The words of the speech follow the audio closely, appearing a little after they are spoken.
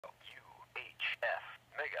HF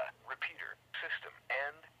Mega Repeater System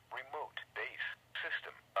and Remote Base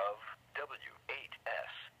System of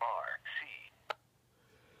W8SRC.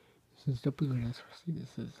 This is W8SRC.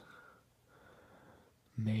 This is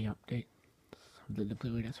May update of the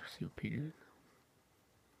W8SRC repeater.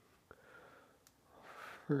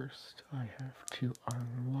 First, I have to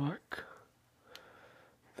unlock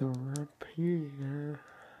the repeater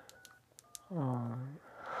on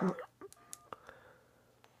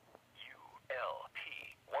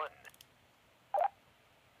ULP1.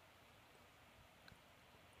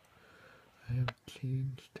 I have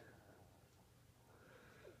changed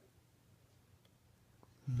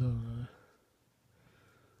the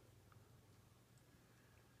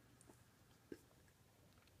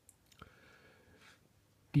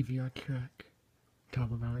DVR track,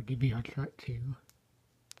 top of our DVR track to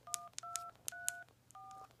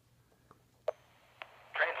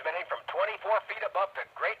Transmitting from 24 feet above the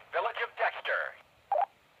great village of Dexter.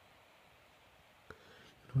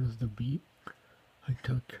 notice the beep. I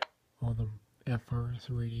took all the FRS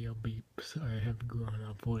radio beeps I have grown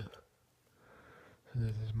up with. So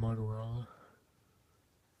this is Motorola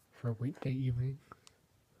for weekday evening.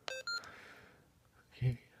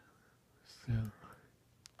 Okay, so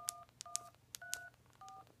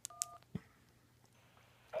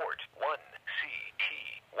Port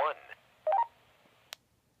 1CT1.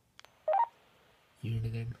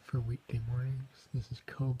 unit in for weekday mornings. This is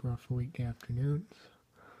Cobra for weekday afternoons.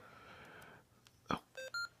 Oh.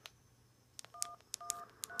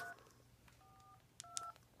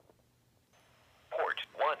 Port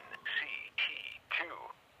 1CT2.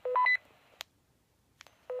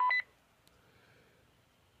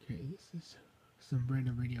 Okay, this is some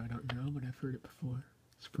random radio I don't know, but I've heard it before.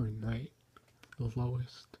 It's for night, the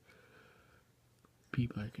lowest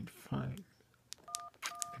beep I can find,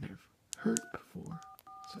 and I've heard it before,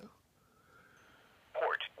 so.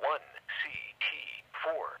 Port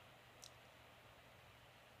 1CT4.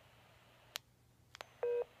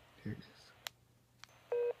 Here it is.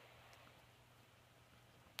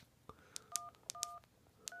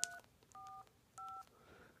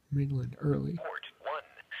 Midland early. Port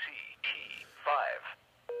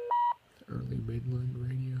 1CT5. Early Midland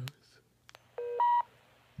radios.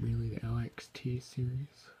 Mainly the LXT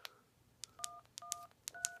series.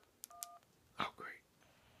 Oh, great.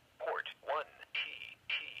 Port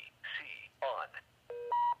 1TTC on.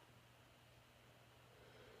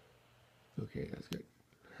 Okay, that's good.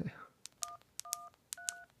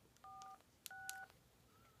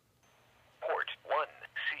 Port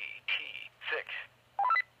 1CT6.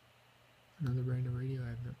 Another random radio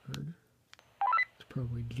I've never heard. It's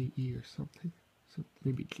probably GE or something. So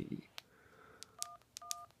maybe GE.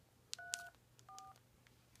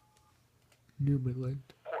 New Midland.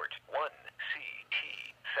 Port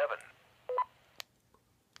 1CT7.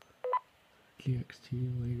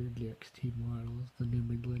 GXT, later GXT models, the New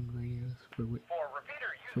Midland radios for For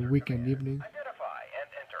repeater for user weekend command, evening. identify and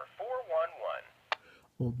enter 411.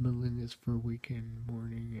 Old Midland is for weekend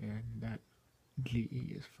morning, and that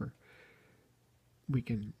GE is for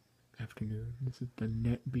weekend afternoon. This is the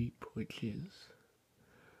net beep, which is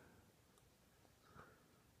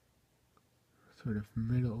sort of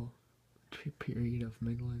middle period of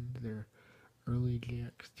Midland. Their early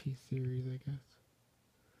GXT series, I guess.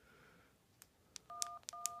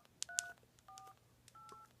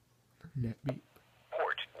 Net beep.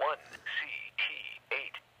 Port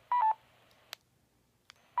 1CT8.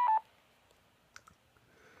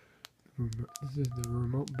 This is the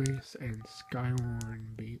remote base and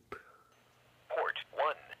Skywarn beep. Port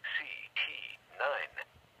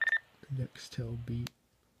 1CT9. Nextel beep.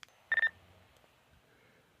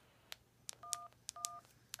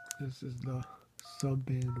 This is the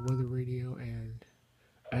subband weather radio and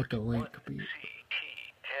Echolink beep.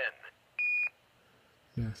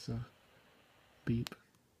 CT10. NASA beep.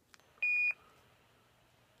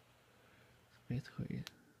 Basically,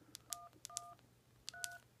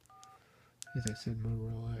 as I said,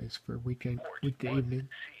 Motorola is for weekday evening.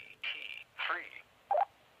 CT3.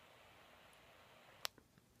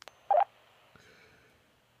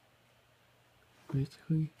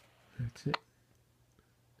 Basically, that's it.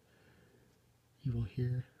 You will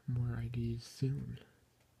hear more IDs soon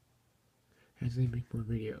as they make more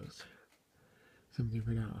videos. Something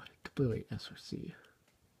for now, W8SRC.